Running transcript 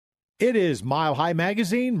It is Mile High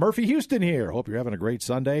Magazine. Murphy Houston here. Hope you're having a great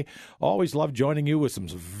Sunday. Always love joining you with some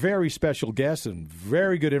very special guests and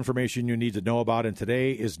very good information you need to know about, and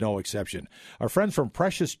today is no exception. Our friends from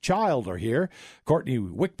Precious Child are here. Courtney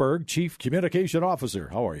Wickberg, Chief Communication Officer.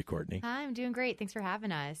 How are you, Courtney? Hi, I'm doing great. Thanks for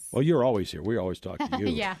having us. Well, you're always here. We always talk to you.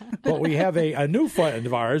 Yeah. But we have a new friend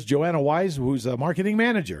of ours, Joanna Wise, who's a marketing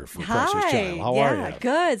manager for Precious Child. How are you?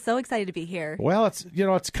 Good. So excited to be here. Well,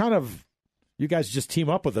 it's kind of... You guys just team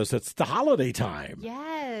up with us. It's the holiday time.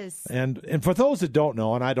 Yes. And for those that don't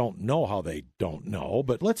know, and I don't know how they don't know,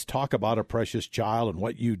 but let's talk about A Precious Child and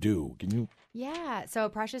what you do. Can you? Yeah. So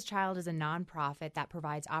Precious Child is a nonprofit that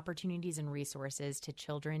provides opportunities and resources to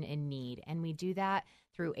children in need. And we do that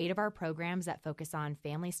through 8 of our programs that focus on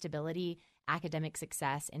family stability, academic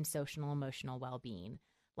success, and social and emotional well-being.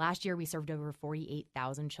 Last year, we served over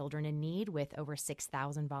 48,000 children in need with over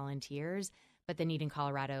 6,000 volunteers. But the need in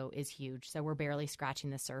Colorado is huge, so we're barely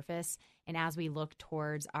scratching the surface. And as we look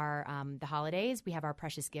towards our the holidays, we have our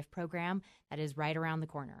Precious Gift program that is right around the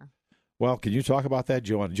corner. Well, can you talk about that,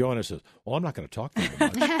 Joanna? Joanna says, well, I'm not going to talk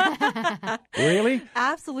very much. Really?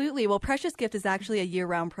 Absolutely. Well, Precious Gift is actually a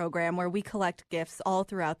year-round program where we collect gifts all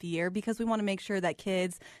throughout the year because we want to make sure that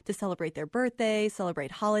kids, to celebrate their birthday,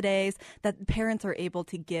 celebrate holidays, that parents are able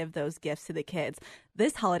to give those gifts to the kids.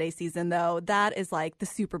 This holiday season, though, that is like the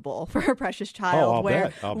Super Bowl for a Precious Child,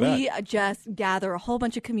 I'll we bet. just gather a whole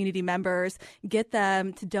bunch of community members, get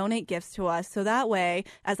them to donate gifts to us. So that way,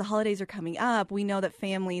 as the holidays are coming up, we know that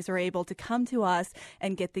families are able to come to us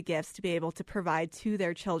and get the gifts to be able to provide to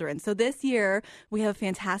their children. So this year, we have a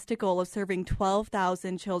fantastic goal of serving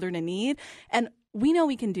 12,000 children in need. And we know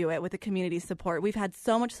we can do it with the community support. We've had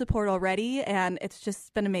so much support already, and it's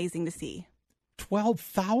just been amazing to see.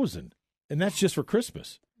 12,000. And that's just for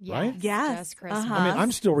Christmas, right? Yes. Just Christmas. Uh-huh. I mean,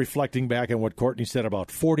 I'm still reflecting back on what Courtney said about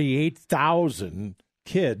 48,000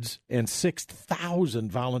 kids and 6,000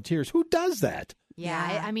 volunteers. Who does that?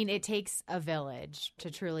 Yeah. I mean, it takes a village to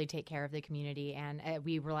truly take care of the community, and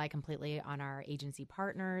we rely completely on our agency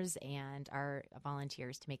partners and our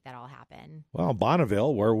volunteers to make that all happen. Well,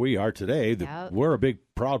 Bonneville, where we are today, Yep. we're a big,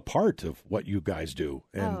 proud part of what you guys do.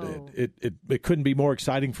 And Oh. it couldn't be more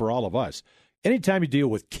exciting for all of us. Anytime you deal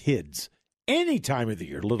with kids, any time of the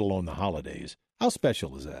year, let alone the holidays, how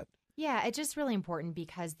special is that? Yeah, it's just really important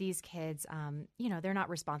because these kids, they're not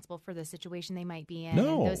responsible for the situation they might be in.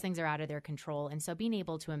 No. And those things are out of their control. And so being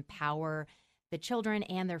able to empower the children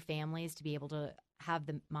and their families to be able to have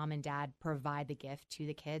the mom and dad provide the gift to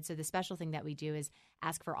the kids. So the special thing that we do is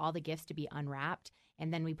ask for all the gifts to be unwrapped,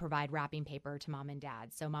 and then we provide wrapping paper to mom and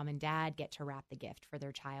dad. So mom and dad get to wrap the gift for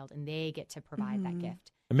their child, and they get to provide that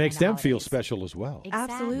gift. It makes on the them feel holidays. special as well.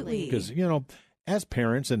 Absolutely. Because, as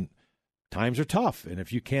parents, and times are tough, and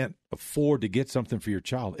if you can't afford to get something for your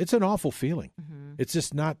child, it's an awful feeling. Mm-hmm. It's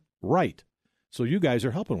just not right. So you guys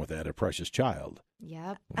are helping with that, A Precious Child.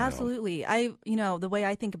 Yep. Absolutely. The way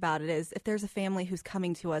I think about it is if there's a family who's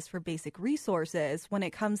coming to us for basic resources when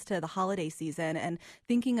it comes to the holiday season and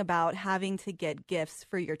thinking about having to get gifts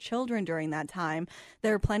for your children during that time,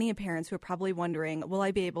 there are plenty of parents who are probably wondering, will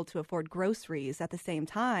I be able to afford groceries at the same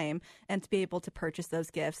time and to be able to purchase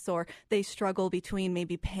those gifts? Or they struggle between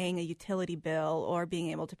maybe paying a utility bill or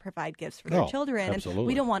being able to provide gifts for their children. Absolutely. And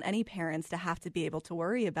we don't want any parents to have to be able to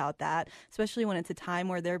worry about that, especially when it's a time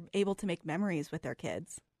where they're able to make memories with their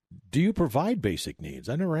kids. Do you provide basic needs?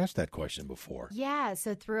 I never asked that question before. Yeah,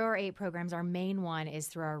 so through our 8 programs, our main one is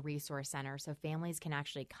through our resource center. So families can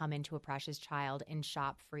actually come into A Precious Child and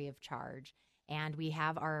shop free of charge. And we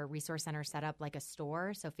have our resource center set up like a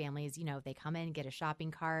store. So families, they come in, get a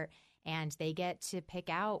shopping cart, and they get to pick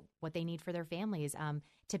out what they need for their families.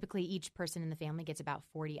 Typically, each person in the family gets about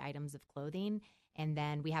 40 items of clothing. And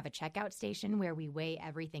then we have a checkout station where we weigh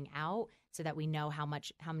everything out so that we know how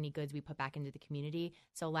many goods we put back into the community.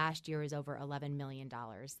 So last year was over $11 million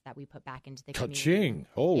that we put back into the community. Ka-ching.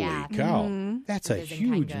 Holy Yeah. cow. Mm-hmm. That's a Goods and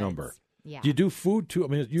kind huge goods. number. Yeah. Do you do food too? I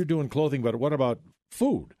mean, you're doing clothing, but what about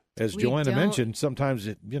food? As We Joanna don't- mentioned, sometimes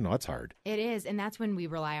it's hard. It is, and that's when we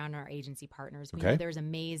rely on our agency partners. We Okay. know there's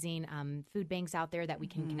amazing food banks out there that we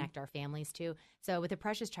can connect our families to. So with A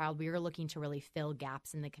Precious Child, we were looking to really fill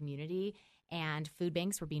gaps in the community, and food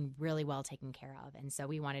banks were being really well taken care of. And so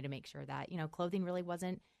we wanted to make sure that, clothing really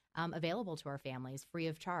wasn't available to our families free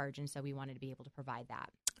of charge, and so we wanted to be able to provide that.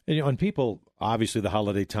 And people, obviously, the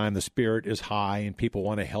holiday time, the spirit is high, and people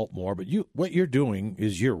want to help more. But what you're doing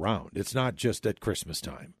is year round. It's not just at Christmas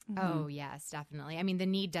time. Oh, yes, definitely. I mean, the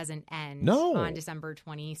need doesn't end No. on December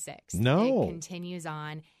 26th. No. It continues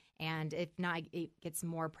on, and if not, it gets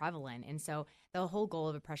more prevalent. And so the whole goal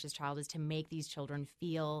of A Precious Child is to make these children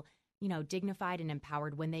feel dignified and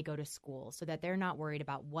empowered when they go to school, so that they're not worried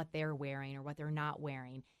about what they're wearing or what they're not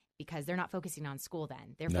wearing, because they're not focusing on school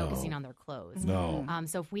then. They're focusing on their clothes. No.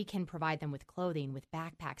 So if we can provide them with clothing, with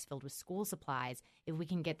backpacks filled with school supplies, if we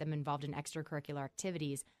can get them involved in extracurricular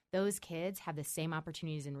activities, those kids have the same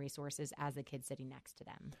opportunities and resources as the kids sitting next to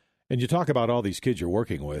them. And you talk about all these kids you're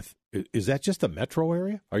working with. Is that just the metro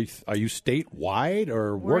area? Are you statewide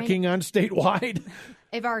or working on statewide?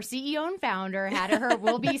 If our CEO and founder had it,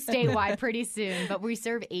 we'll be statewide pretty soon. But we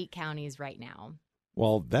serve 8 counties right now.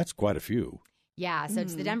 Well, that's quite a few. Yeah, so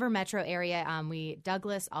it's the Denver metro area. We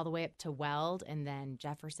Douglas all the way up to Weld, and then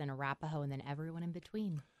Jefferson, Arapahoe, and then everyone in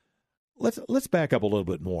between. Let's back up a little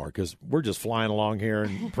bit more, because we're just flying along here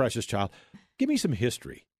in Precious Child. Give me some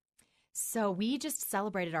history. So we just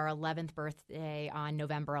celebrated our 11th birthday on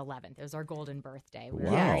November 11th. It was our golden birthday. We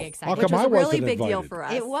were Wow. very excited. How Which come was I a really wasn't big deal invited? for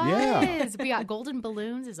us. It was. Yeah. We got golden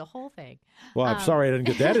balloons as a whole thing. Well, I'm sorry I didn't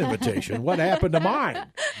get that invitation. What happened to mine?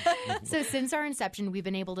 So since our inception, we've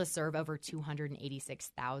been able to serve over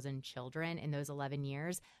 286,000 children in those 11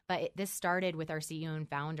 years. But this started with our CEO and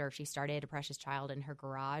founder. She started a Precious Child in her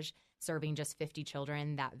garage, serving just 50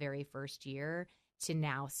 children that very first year, to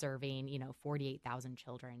now serving, 48,000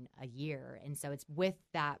 children a year. And so it's with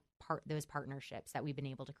those partnerships that we've been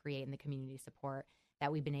able to create, and the community support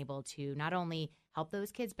that we've been able to not only help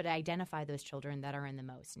those kids, but identify those children that are in the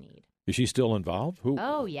most need. Is she still involved?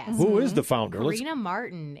 Oh, yes. Who is the founder? Karina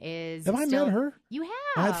Martin is. Have I still, met her? You have.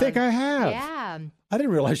 I think I have. Yeah. I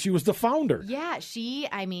didn't realize she was the founder. Yeah. She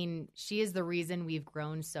is the reason we've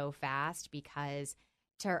grown so fast, because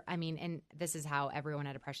and this is how everyone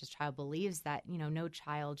at A Precious Child believes that, no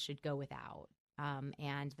child should go without.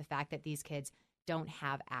 And the fact that these kids don't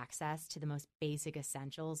have access to the most basic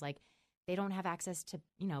essentials, like they don't have access to,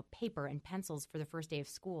 paper and pencils for the first day of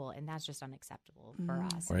school. And that's just unacceptable for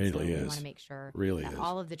us. Really so we is. want to make sure Really that is.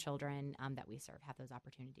 all of the children that we serve have those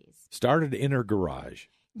opportunities. Started in her garage.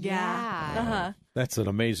 Yeah. Yeah. That's an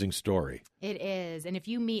amazing story. It is. And if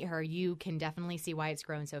you meet her, you can definitely see why it's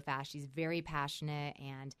grown so fast. She's very passionate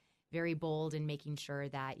and very bold in making sure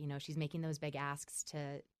that, she's making those big asks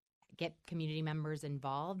to get community members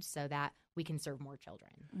involved so that we can serve more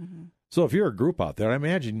children. Mm-hmm. So if you're a group out there, I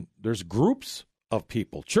imagine there's groups of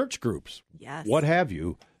people, church groups, Yes. what have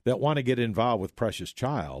you, that want to get involved with Precious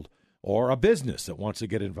Child, or a business that wants to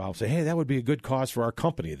get involved. Say, hey, that would be a good cause for our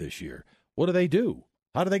company this year. What do they do?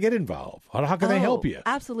 How do they get involved? How can they help you?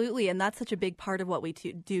 Absolutely. And that's such a big part of what we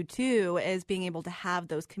do, too, is being able to have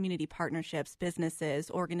those community partnerships,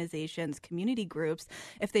 businesses, organizations, community groups.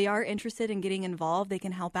 If they are interested in getting involved, they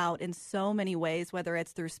can help out in so many ways, whether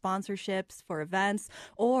it's through sponsorships for events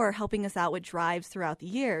or helping us out with drives throughout the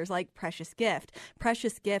years, like Precious Gift.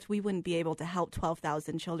 Precious Gift, we wouldn't be able to help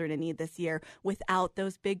 12,000 children in need this year without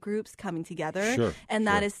those big groups coming together. Sure, and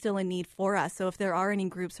that sure. is still a need for us. So if there are any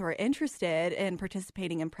groups who are interested in participating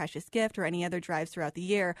in Precious Gift or any other drives throughout the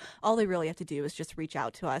year, all they really have to do is just reach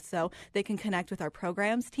out to us. So they can connect with our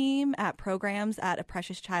programs team at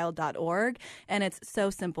programs@apreciouschild.org. And it's so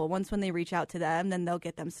simple. Once when they reach out to them, then they'll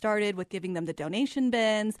get them started with giving them the donation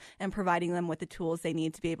bins and providing them with the tools they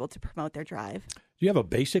need to be able to promote their drive. Do you have a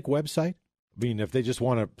basic website? I mean, if they just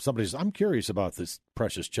want to, somebody says, I'm curious about this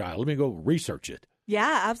Precious Child, let me go research it.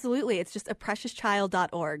 Yeah, absolutely. It's just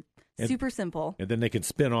apreciouschild.org. Super simple. And then they can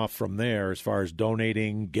spin off from there as far as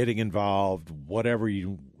donating, getting involved, whatever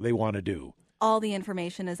they want to do. All the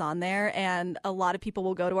information is on there, and a lot of people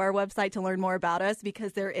will go to our website to learn more about us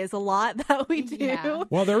because there is a lot that we do. Yeah.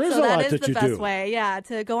 Well, there is So a lot that is that the you best do. way,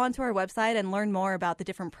 to go onto our website and learn more about the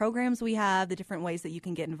different programs we have, the different ways that you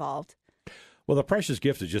can get involved. Well, the Precious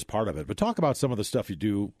Gift is just part of it. But talk about some of the stuff you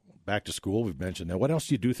do back to school. We've mentioned that. What else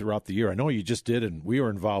do you do throughout the year? I know you just did, and we were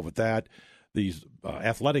involved with that. These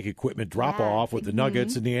athletic equipment drop-off with the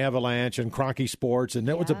Nuggets and the Avalanche and Cronky Sports, and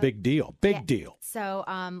that was a big deal. Big deal. So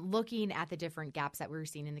looking at the different gaps that we were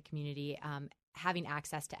seeing in the community, having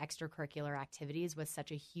access to extracurricular activities was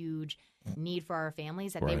such a huge need for our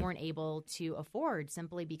families that they weren't able to afford,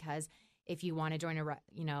 simply because if you want to join a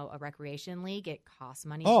recreation league, it costs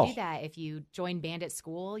money to do that. If you join band at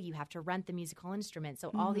school, you have to rent the musical instrument.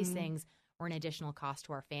 So all these things were an additional cost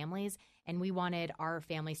to our families, and we wanted our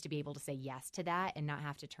families to be able to say yes to that and not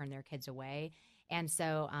have to turn their kids away. And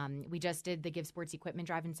so we just did the Give Sports Equipment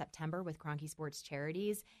Drive in September with Cronky Sports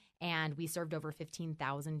Charities, and we served over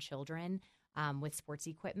 15,000 children with sports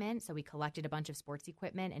equipment. So we collected a bunch of sports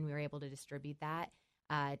equipment, and we were able to distribute that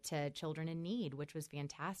to children in need, which was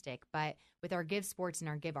fantastic. But with our Give Sports and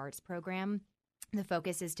our Give Arts program, the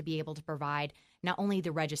focus is to be able to provide not only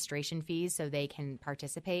the registration fees so they can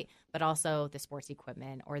participate, but also the sports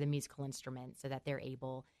equipment or the musical instruments so that they're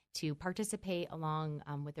able to participate along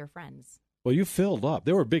with their friends. Well, you filled up.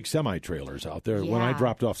 There were big semi-trailers out there when I Yeah.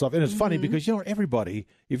 dropped off stuff. And it's funny because, everybody,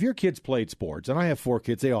 if your kids played sports, and I have 4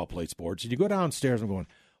 kids, they all played sports, and you go downstairs and going,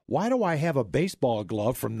 why do I have a baseball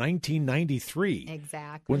glove from 1993?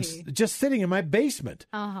 Exactly. When just sitting in my basement.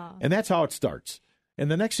 Uh-huh. And that's how it starts. And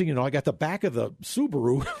the next thing you know, I got the back of the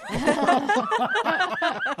Subaru.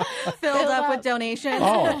 Filled up with donations.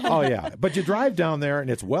 Oh, yeah. But you drive down there, and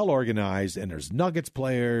it's well organized, and there's Nuggets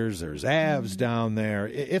players, there's Avs down there.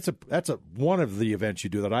 That's one of the events you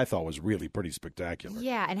do that I thought was really pretty spectacular.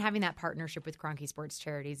 Yeah, and having that partnership with Kroenke Sports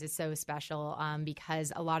Charities is so special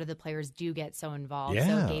because a lot of the players do get so involved.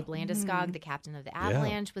 Yeah. So Gabe Landeskog, the captain of the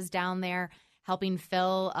Avalanche, was down there helping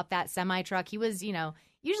fill up that semi-truck. He was,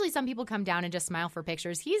 usually some people come down and just smile for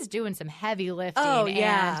pictures. He's doing some heavy lifting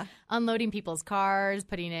and unloading people's cars,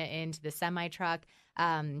 putting it into the semi-truck.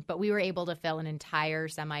 But we were able to fill an entire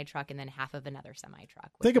semi-truck and then half of another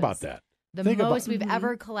semi-truck. Think about that. The most we've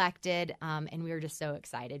ever collected, and we were just so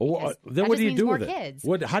excited. Well, Because then that what just do you means do more with kids.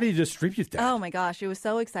 it? How do you distribute that? Oh my gosh, it was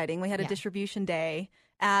so exciting. We had a Yeah. distribution day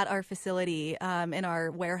at our facility in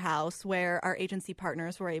our warehouse where our agency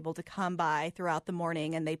partners were able to come by throughout the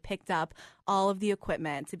morning, and they picked up all of the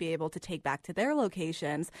equipment to be able to take back to their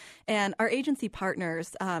locations. And our agency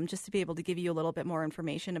partners, just to be able to give you a little bit more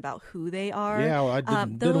information about who they are. Yeah, well, I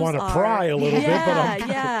didn't those want to are- pry a little bit,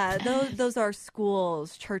 but I'm Those are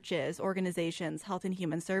schools, churches, organizations, health and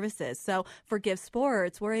human services. So for Give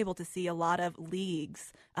Sports, we're able to see a lot of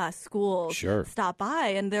leagues, schools Sure. stop by,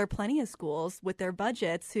 and there are plenty of schools with their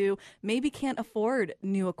budgets who maybe can't afford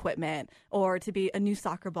new equipment or to be a new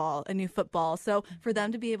soccer ball, a new football. So for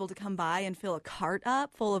them to be able to come by and fill a cart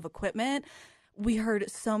up full of equipment, we heard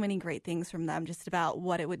so many great things from them just about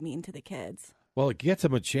what it would mean to the kids. Well, it gets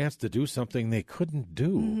them a chance to do something they couldn't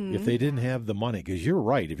do if they didn't have the money. Because you're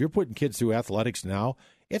right. If you're putting kids through athletics now,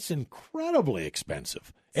 it's incredibly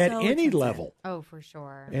expensive at So any expensive. level. Oh, for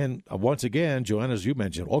sure. And once again, Joanna, as you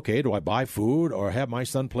mentioned, okay, do I buy food or have my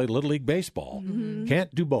son play Little League Baseball?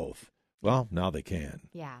 Can't do both. Well, now they can.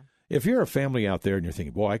 Yeah. If you're a family out there and you're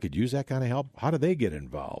thinking, boy, I could use that kind of help, how do they get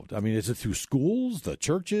involved? I mean, is it through schools, the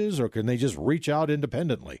churches, or can they just reach out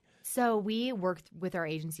independently? So we work with our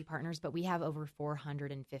agency partners, but we have over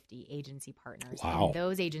 450 agency partners. Wow. And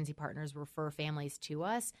those agency partners refer families to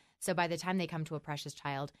us. So by the time they come to a Precious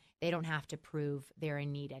Child, they don't have to prove they're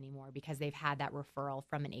in need anymore because they've had that referral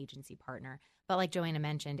from an agency partner. But like Joanna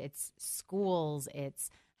mentioned, it's schools, it's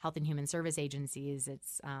health and human service agencies,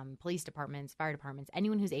 it's police departments, fire departments,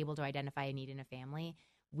 anyone who's able to identify a need in a family.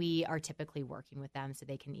 We are typically working with them so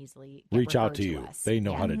they can easily get Reach out referred to you. us. They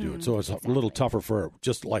know Yeah. how to do it. So it's a Exactly. little tougher for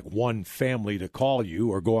just like one family to call you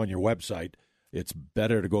or go on your website. It's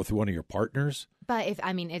better to go through one of your partners. But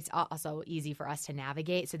it's also easy for us to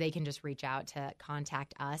navigate, so they can just reach out to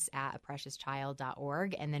contact us at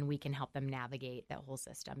apreciouschild.org, and then we can help them navigate that whole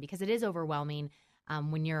system because it is overwhelming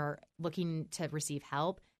when you're looking to receive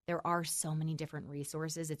help. There are so many different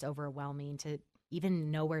resources. It's overwhelming to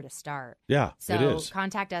even know where to start. Yeah, So it is.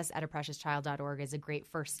 contact us at apreciouschild.org is a great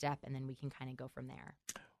first step, and then we can kind of go from there.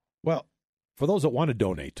 Well, for those that want to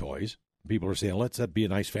donate toys, people are saying, let's that be a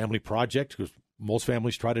nice family project because most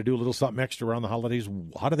families try to do a little something extra around the holidays.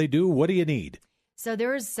 How do they do? What do you need? So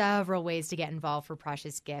there's several ways to get involved for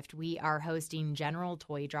Precious Gift. We are hosting general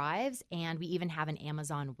toy drives, and we even have an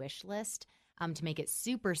Amazon wish list to make it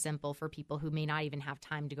super simple for people who may not even have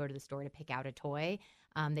time to go to the store to pick out a toy.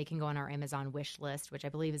 They can go on our Amazon wish list, which I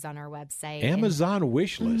believe is on our website. Amazon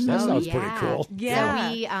wish list. That sounds pretty yeah. cool. Yeah.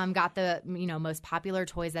 So we got the most popular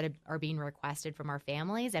toys that are being requested from our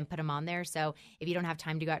families and put them on there. So if you don't have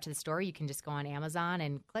time to go out to the store, you can just go on Amazon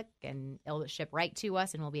and click, and it'll ship right to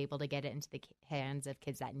us, and we'll be able to get it into the hands of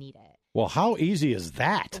kids that need it. Well, how easy is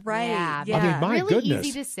that? Right. Yeah. Yeah. I mean, my really goodness.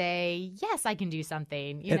 easy to say, yes, I can do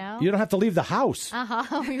something, you And know? you don't have to leave the house.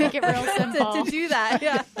 We make it real simple. to do that.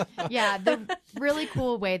 Yeah. Yeah, the really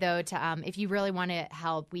cool way, though, to if you really want to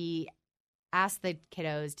help, we ask the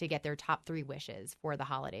kiddos to get their top 3 wishes for the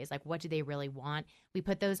holidays. Like, what do they really want? We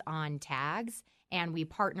put those on tags, and we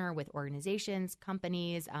partner with organizations,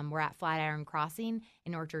 companies. We're at Flatiron Crossing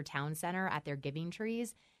in Orchard Town Center at their Giving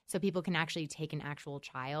Trees. So people can actually take an actual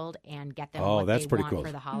child and get them what that's they pretty want cool.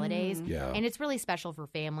 for the holidays. Yeah. And it's really special for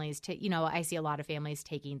families to, I see a lot of families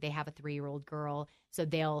they have a 3-year-old girl, so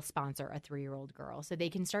they'll sponsor a 3-year-old girl. So they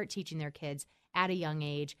can start teaching their kids at a young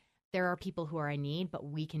age, there are people who are in need, but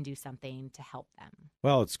we can do something to help them.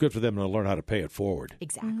 Well, it's good for them to learn how to pay it forward.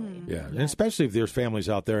 Exactly. Yeah. And especially if there's families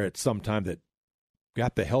out there at some time that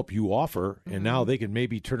got the help you offer, and now they can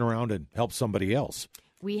maybe turn around and help somebody else.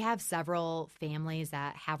 We have several families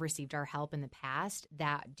that have received our help in the past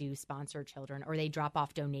that do sponsor children, or they drop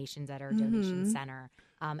off donations at our donation center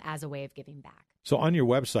as a way of giving back. So on your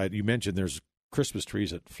website, you mentioned there's Christmas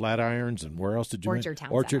trees at Flatirons, and where else did you mention? Orchard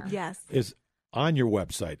Town Center. Yes. Is on your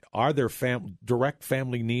website, are there direct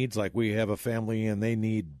family needs, like we have a family and they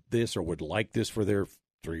need this or would like this for their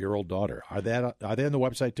 3-year-old daughter? Are they on the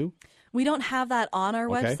website too? We don't have that on our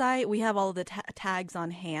Okay. website. We have all of the tags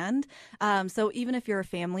on hand. So even if you're a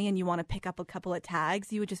family and you want to pick up a couple of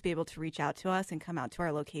tags, you would just be able to reach out to us and come out to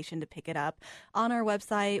our location to pick it up. On our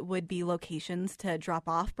website would be locations to drop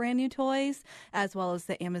off brand new toys, as well as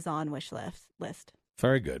the Amazon wish list.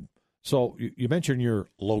 Very good. So you mentioned your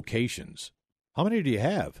locations. How many do you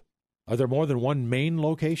have? Are there more than one main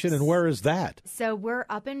location, and where is that? So we're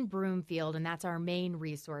up in Broomfield, and that's our main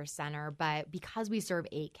resource center. But because we serve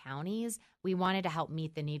 8 counties, we wanted to help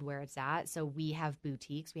meet the need where it's at. So we have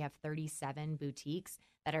boutiques. We have 37 boutiques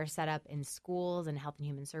that are set up in schools and health and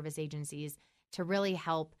human service agencies to really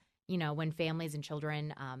help, when families and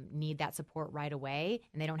children need that support right away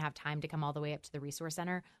and they don't have time to come all the way up to the resource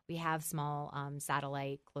center. We have small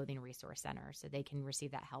satellite clothing resource centers so they can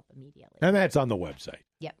receive that help immediately. And that's on the website.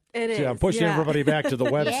 Yep. It is. See, I'm pushing everybody back to the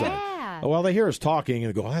website. Yeah. Well, they hear us talking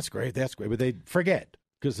and go, "Oh, that's great, but they forget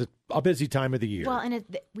because it's a busy time of the year. Well, and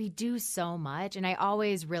we do so much, and I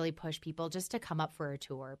always really push people just to come up for a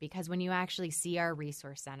tour, because when you actually see our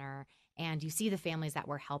resource center and you see the families that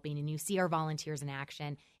we're helping and you see our volunteers in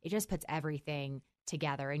action, it just puts everything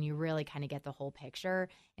together and you really kind of get the whole picture.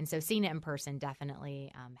 And so seeing it in person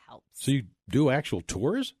definitely helps. So you do actual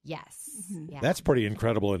tours? Yes. Mm-hmm. Yeah. That's pretty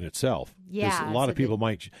incredible in itself. 'Cause Yeah, a lot so of people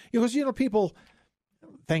might, because people,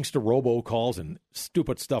 thanks to robocalls and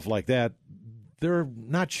stupid stuff like that, they're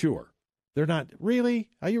not sure. They're not, really?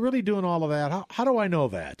 Are you really doing all of that? How do I know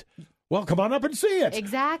that? Well, come on up and see it.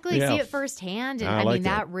 Exactly. Yeah. See it firsthand. And I like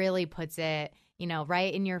that really puts it,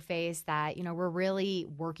 right in your face that, we're really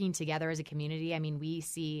working together as a community. I mean,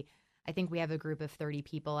 I think we have a group of 30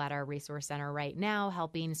 people at our resource center right now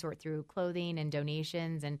helping sort through clothing and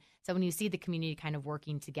donations. And so when you see the community kind of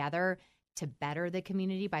working together to better the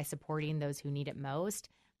community by supporting those who need it most,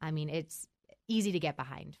 I mean, it's easy to get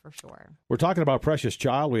behind for sure. We're talking about Precious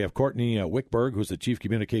Child. We have Courtney Wickberg, who's the Chief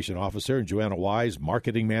Communication Officer, and Joanna Wise,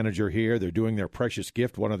 Marketing Manager here. They're doing their Precious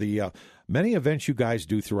Gift, one of the many events you guys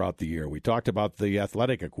do throughout the year. We talked about the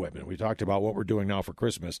athletic equipment. We talked about what we're doing now for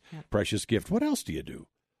Christmas, Precious Gift. What else do you do?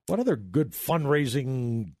 What other good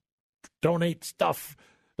fundraising, donate stuff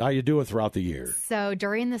are you doing throughout the year? So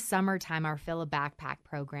during the summertime, our Fill a Backpack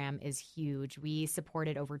program is huge. We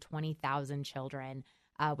supported over 20,000 children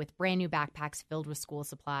with brand new backpacks filled with school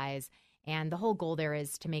supplies. And the whole goal there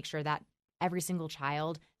is to make sure that every single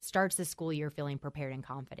child starts the school year feeling prepared and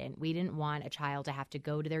confident. We didn't want a child to have to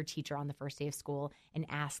go to their teacher on the first day of school and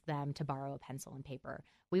ask them to borrow a pencil and paper.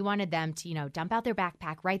 We wanted them to, dump out their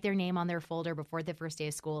backpack, write their name on their folder before the first day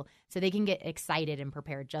of school so they can get excited and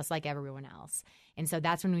prepared just like everyone else. And so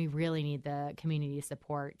that's when we really need the community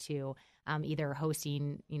support to either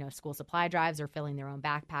hosting, school supply drives or filling their own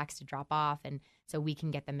backpacks to drop off. And so we can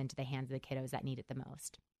get them into the hands of the kiddos that need it the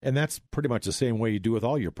most. And that's pretty much the same way you do with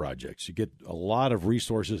all your projects. You get a lot of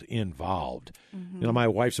resources involved. Mm-hmm. My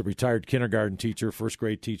wife's a retired kindergarten teacher, first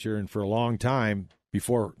grade teacher, and for a long time,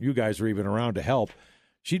 before you guys were even around to help,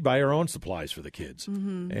 she'd buy her own supplies for the kids.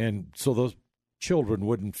 Mm-hmm. And so those children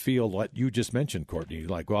wouldn't feel what you just mentioned, Courtney,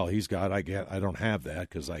 like, well, I don't have that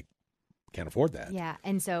because I can't afford that. Yeah.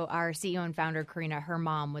 And so our CEO and founder, Karina, her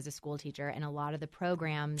mom was a school teacher, and a lot of the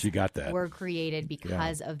programs She got that. were created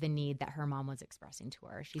because of the need that her mom was expressing to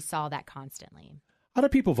her. She saw that constantly. How do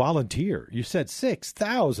people volunteer? You said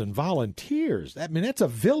 6,000 volunteers. I mean, that's a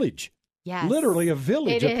village. Yes. Literally a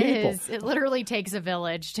village of people. It is. It literally takes a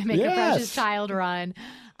village to make a Precious Child run.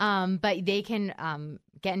 But they can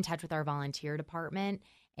get in touch with our volunteer department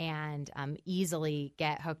and easily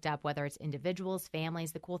get hooked up, whether it's individuals,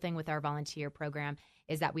 families. The cool thing with our volunteer program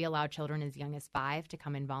is that we allow children as young as 5 to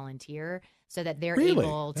come and volunteer so that they're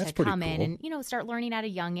able That's to pretty come in cool. and, start learning at a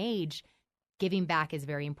young age. Giving back is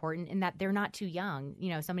very important in that they're not too young.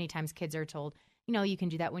 So many times kids are told, you can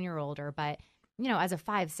do that when you're older. But, as a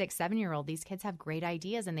 5, 6, 7-year-old, these kids have great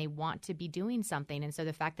ideas and they want to be doing something. And so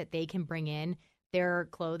the fact that they can bring in their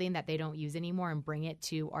clothing that they don't use anymore and bring it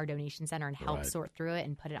to our donation center and help sort through it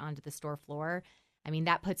and put it onto the store floor, I mean,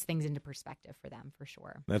 that puts things into perspective for them for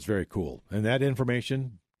sure. That's very cool. And that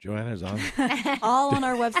information, Joanna is on. All on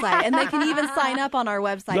our website. And they can even sign up on our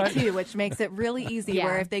website, Right. too, which makes it really easy, Yeah.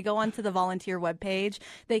 where if they go onto the volunteer webpage,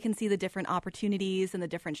 they can see the different opportunities and the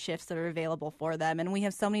different shifts that are available for them. And we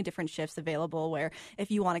have so many different shifts available where if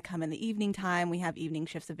you want to come in the evening time, we have evening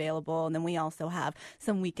shifts available. And then we also have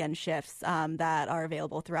some weekend shifts that are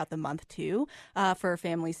available throughout the month, too, for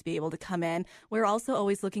families to be able to come in. We're also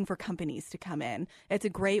always looking for companies to come in. It's a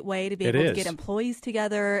great way to be It able to is. get employees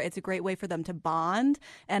together. It's a great way for them to bond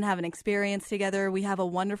and have an experience together. We have a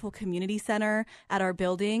wonderful community center at our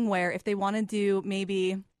building where if they want to do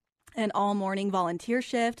maybe an all-morning volunteer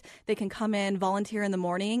shift, they can come in, volunteer in the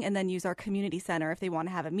morning, and then use our community center if they want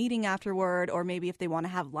to have a meeting afterward, or maybe if they want to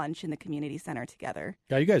have lunch in the community center together.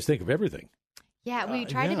 Yeah, you guys think of everything. Yeah, we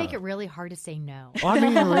try to make yeah. it really hard to say no. I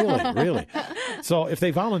mean, really. So if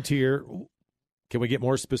they volunteer, can we get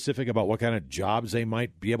more specific about what kind of jobs they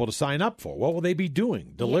might be able to sign up for? What will they be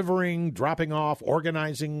doing? Delivering, dropping off,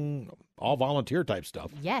 organizing, all volunteer type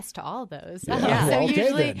stuff. Yes, to all of those. Yeah. Yeah. So Well, okay,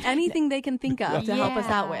 usually, then. Anything they can think of to help us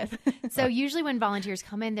out with. So usually when volunteers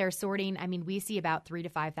come in, they're sorting. I mean, we see about 3,000 to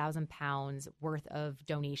 5,000 pounds worth of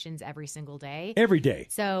donations every single day. Every day.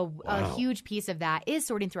 So Wow. a huge piece of that is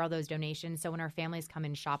sorting through all those donations. So when our families come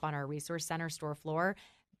and shop on our resource center store floor,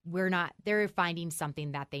 they're finding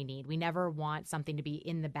something that they need. We never want something to be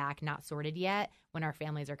in the back, not sorted yet when our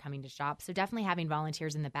families are coming to shop. So definitely having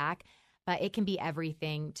volunteers in the back, but it can be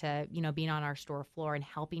everything to, being on our store floor and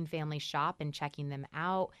helping families shop and checking them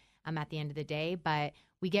out at the end of the day. But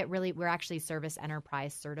we're actually Service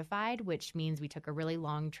Enterprise certified, which means we took a really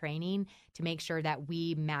long training to make sure that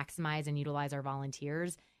we maximize and utilize our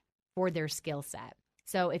volunteers for their skill set.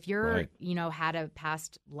 So if you're, Right. had a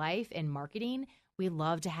past life in marketing, we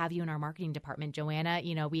love to have you in our marketing department, Joanna.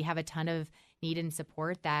 We have a ton of need and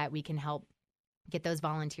support that we can help get those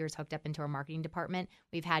volunteers hooked up into our marketing department.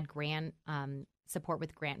 We've had grant support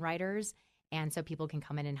with grant writers, and so people can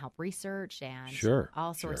come in and help research and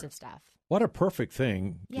all sorts of stuff. What a perfect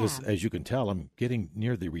thing. Yeah. As you can tell, I'm getting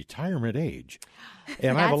near the retirement age.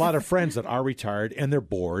 And I have a lot of friends that are retired and they're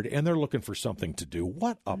bored and they're looking for something to do.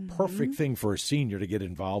 What a perfect thing for a senior to get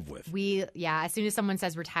involved with. As soon as someone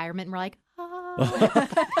says retirement, we're like, come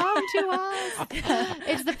to us.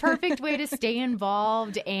 It's the perfect way to stay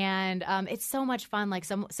involved, and it's so much fun. Like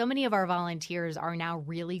so many of our volunteers are now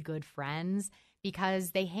really good friends because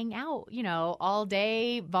they hang out, all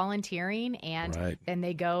day volunteering, and then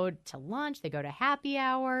they go to lunch, they go to happy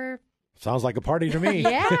hour. Sounds like a party to me.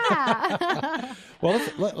 Yeah. Well,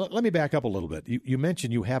 let me back up a little bit. You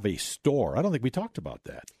mentioned you have a store. I don't think we talked about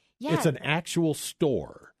that. Yeah. It's an actual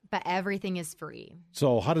store. But everything is free.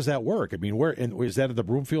 So how does that work? I mean, is that at the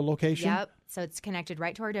Broomfield location? Yep. So it's connected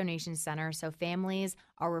right to our donation center. So families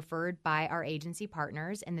are referred by our agency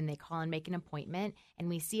partners, and then they call and make an appointment. And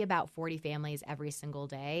we see about 40 families every single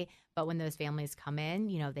day. But when those families come in,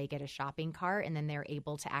 they get a shopping cart, and then they're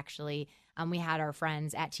able to actually we had our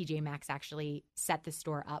friends at TJ Maxx actually set the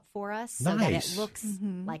store up for us so that it looks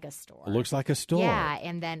like a store. It looks like a store. Yeah.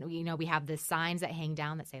 And then, we have the signs that hang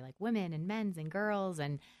down that say like women and men's and girls,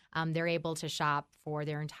 and they're able to shop for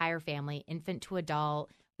their entire family, infant to adult.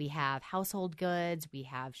 We have household goods, we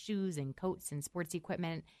have shoes and coats and sports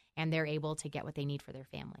equipment, and they're able to get what they need for their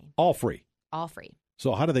family. All free. All free.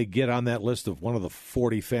 So how do they get on that list of one of the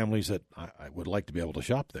 40 families that I would like to be able to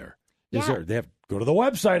shop there? Yeah. They have to go to the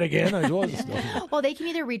website again? Well, they can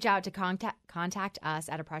either reach out to contact us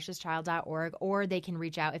at apreciouschilds.org, or they can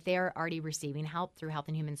reach out if they are already receiving help through Health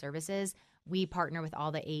and Human Services. We partner with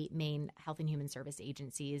all the 8 main Health and Human Service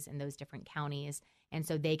agencies in those different counties, and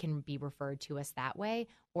so they can be referred to us that way,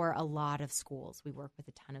 or a lot of schools. We work with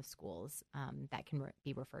a ton of schools that can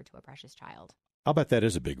be referred to a Precious Child. I'll bet that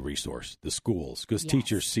is a big resource, the schools, because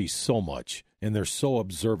teachers see so much, and they're so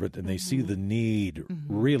observant, and they see the need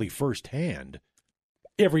really firsthand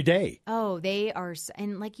every day. Oh, they are.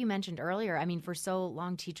 And like you mentioned earlier, I mean, for so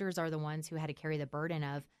long, teachers are the ones who had to carry the burden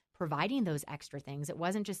of providing those extra things. It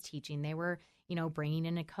wasn't just teaching. They were, bringing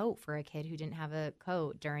in a coat for a kid who didn't have a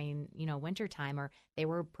coat during, wintertime, or they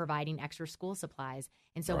were providing extra school supplies.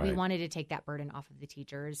 And so we wanted to take that burden off of the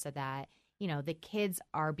teachers so that, the kids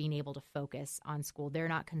are being able to focus on school. They're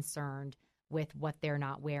not concerned with what they're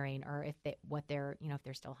not wearing, or if they're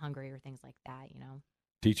still hungry or things like that,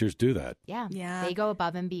 Teachers do that. Yeah. They go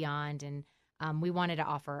above and beyond, and we wanted to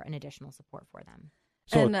offer an additional support for them.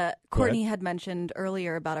 So, And Courtney had mentioned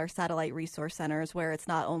earlier about our satellite resource centers, where it's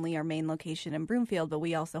not only our main location in Broomfield, but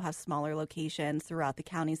we also have smaller locations throughout the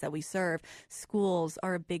counties that we serve. Schools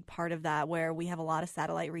are a big part of that, where we have a lot of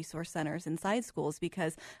satellite resource centers inside schools,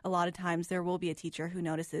 because a lot of times there will be a teacher who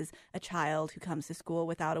notices a child who comes to school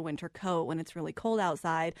without a winter coat when it's really cold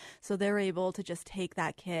outside. So they're able to just take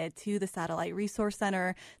that kid to the satellite resource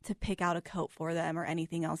center to pick out a coat for them or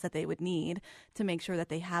anything else that they would need to make sure that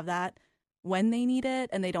they have that when they need it,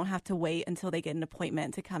 and they don't have to wait until they get an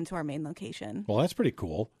appointment to come to our main location. well, that's pretty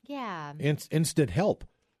cool. Yeah. Instant help.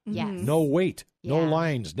 Yes. No wait, no Yeah.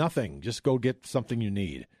 lines, nothing. Just go get something you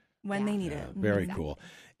need. When they need it. Very cool.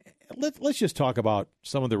 Let's just talk about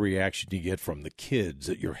some of the reaction you get from the kids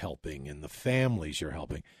that you're helping and the families you're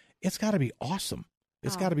helping. It's got to be awesome.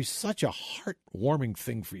 It's got to be such a heartwarming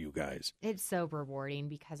thing for you guys. It's so rewarding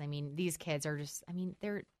because, I mean, these kids are just, I mean,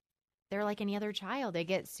 they're like any other child. They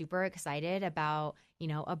get super excited about, you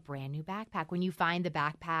know, a brand new backpack. When you find the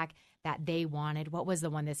backpack that they wanted, what was the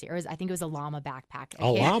one this year? I think it was a llama backpack.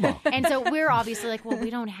 A llama. And so we're obviously like, well, we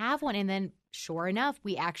don't have one. And then sure enough,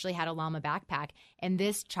 we actually had a llama backpack. And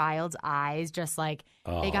this child's eyes just like,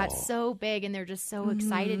 they got so big and they're just so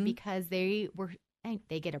excited because they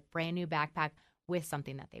get a brand new backpack with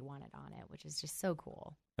something that they wanted on it, which is just so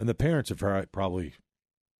cool. And the parents are probably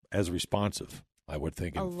as responsive, I would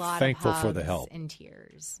think, A and lot thankful of for the hugs help. and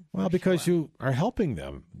tears. Well, for because sure. you are helping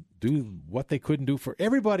them do what they couldn't do for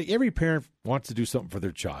everybody. Every parent wants to do something for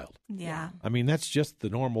their child. Yeah. I mean, that's just the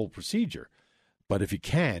normal procedure. But if you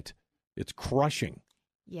can't, it's crushing.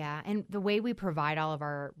 Yeah, and the way we provide all of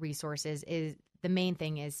our resources is the main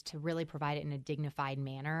thing is to really provide it in a dignified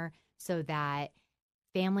manner so that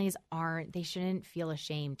families they shouldn't feel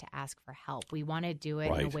ashamed to ask for help. We want to do it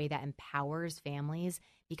in a Right. way that empowers families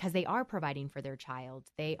because they are providing for their child.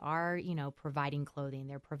 They are, you know, providing clothing.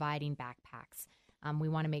 They're providing backpacks. We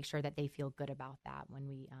want to make sure that they feel good about that when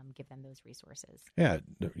we give them those resources. Yeah,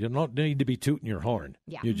 you don't need to be tooting your horn.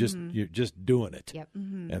 Yeah. You're just doing it. Yep.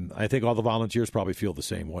 And I think all the volunteers probably feel the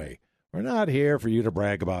same way. We're not here for you to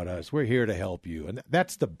brag about us. We're here to help you. And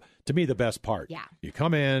that's to me the best part. Yeah. You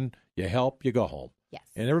come in, you help, you go home. Yes.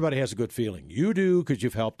 And everybody has a good feeling. You do because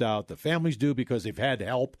you've helped out. The families do because they've had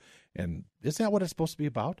help. And isn't that what it's supposed to be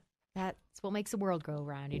about? That's what makes the world go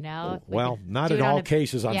around, you know? If we Well, could not do in it on all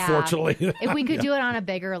cases, yeah. unfortunately. If we could do it on a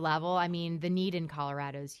bigger level, I mean, the need in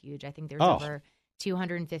Colorado is huge. I think there's over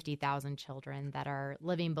 250,000 children that are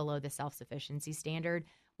living below the self-sufficiency standard,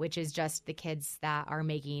 which is just the kids that are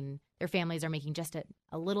their families are making just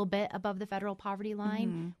a little bit above the federal poverty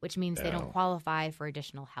line, which means they don't qualify for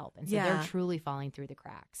additional help. And so they're truly falling through the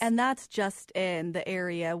cracks. And that's just in the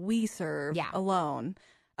area we serve alone.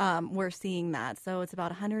 We're seeing that. So it's about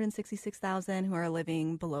 166,000 who are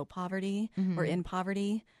living below poverty or in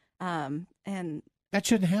poverty. And that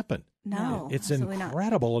shouldn't happen. no, It's absolutely not.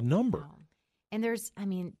 incredible a number.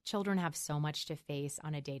 And children have so much to face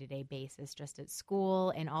on a day-to-day basis just at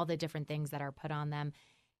school and all the different things that are put on them.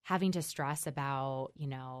 Having to stress about, you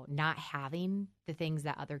know, not having the things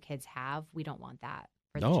that other kids have. We don't want that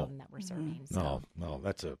for the children that we're serving. So. No,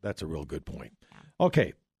 that's a real good point. Yeah.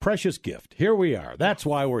 Okay, Precious Gift. Here we are. That's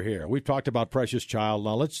why we're here. We've talked about Precious Child.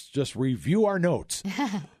 Now let's just review our notes.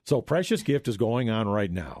 So Precious Gift is going on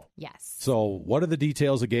right now. Yes. So what are the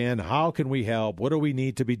details again? How can we help? What do we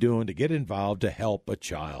need to be doing to get involved to help a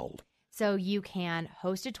child? So you can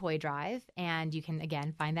host a toy drive, and you can,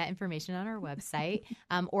 again, find that information on our website,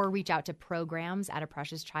 or reach out to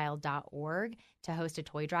programs@apreciouschild.org to host a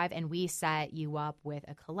toy drive. And we set you up with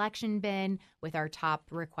a collection bin with our top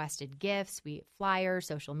requested gifts, flyers,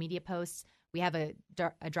 social media posts. We have a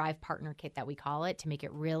drive partner kit that we call it to make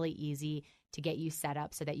it really easy to get you set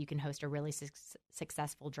up so that you can host a really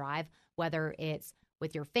successful drive, whether it's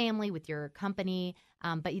with your family, with your company,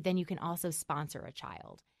 but then you can also sponsor a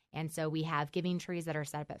child. And so we have giving trees that are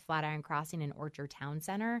set up at Flatiron Crossing and Orchard Town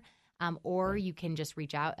Center. Or you can just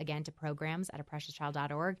reach out, again, to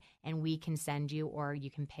programs@apreciouschild.org, and we can send you, or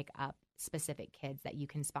you can pick up specific kids that you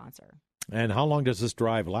can sponsor. And how long does this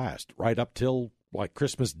drive last? Right up till, like,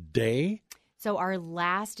 Christmas Day? So our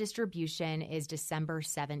last distribution is December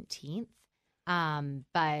 17th.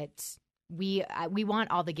 But we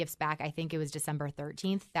want all the gifts back. I think it was December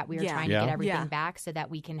 13th that we were trying to get everything back so that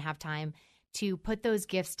we can have time to put those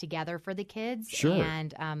gifts together for the kids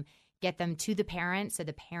and get them to the parents so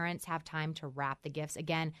the parents have time to wrap the gifts.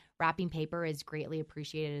 Again, wrapping paper is greatly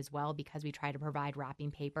appreciated as well because we try to provide wrapping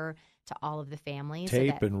paper to all of the families.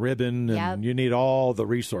 Tape and ribbon, and you need all the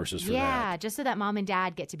resources for that. Yeah, just so that mom and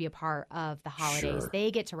dad get to be a part of the holidays. Sure. They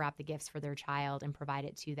get to wrap the gifts for their child and provide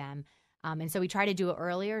it to them. And so we try to do it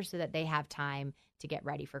earlier so that they have time to get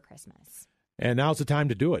ready for Christmas. And now's the time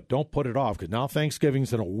to do it. Don't put it off, because now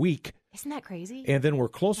Thanksgiving's in a week. Isn't that crazy? And then we're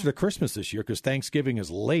closer to Christmas this year because Thanksgiving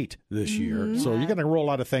is late this year. So you're going to roll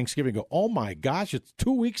out of Thanksgiving and go, oh, my gosh, it's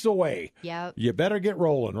 2 weeks away. Yep. You better get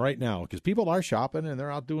rolling right now because people are shopping and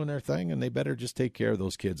they're out doing their thing, and they better just take care of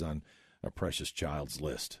those kids on a precious child's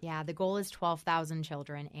list. Yeah, the goal is 12,000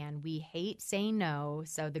 children, and we hate saying no.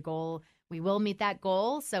 So the goal, we will meet that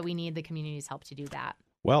goal. So we need the community's help to do that.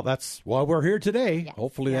 Well, that's why we're here today. Yes.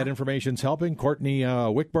 Hopefully that information's helping. Courtney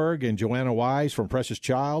Wickberg and Joanna Wise from Precious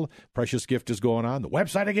Child. Precious Gift is going on. The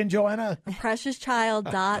website again, Joanna?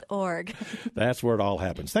 PreciousChild.org. That's where it all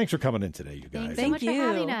happens. Thanks for coming in today, you guys. Thanks so much you. for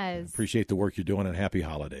having us. Appreciate the work you're doing, and happy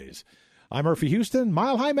holidays. I'm Murphy Houston,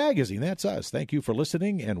 Mile High Magazine. That's us. Thank you for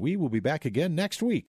listening, and we will be back again next week.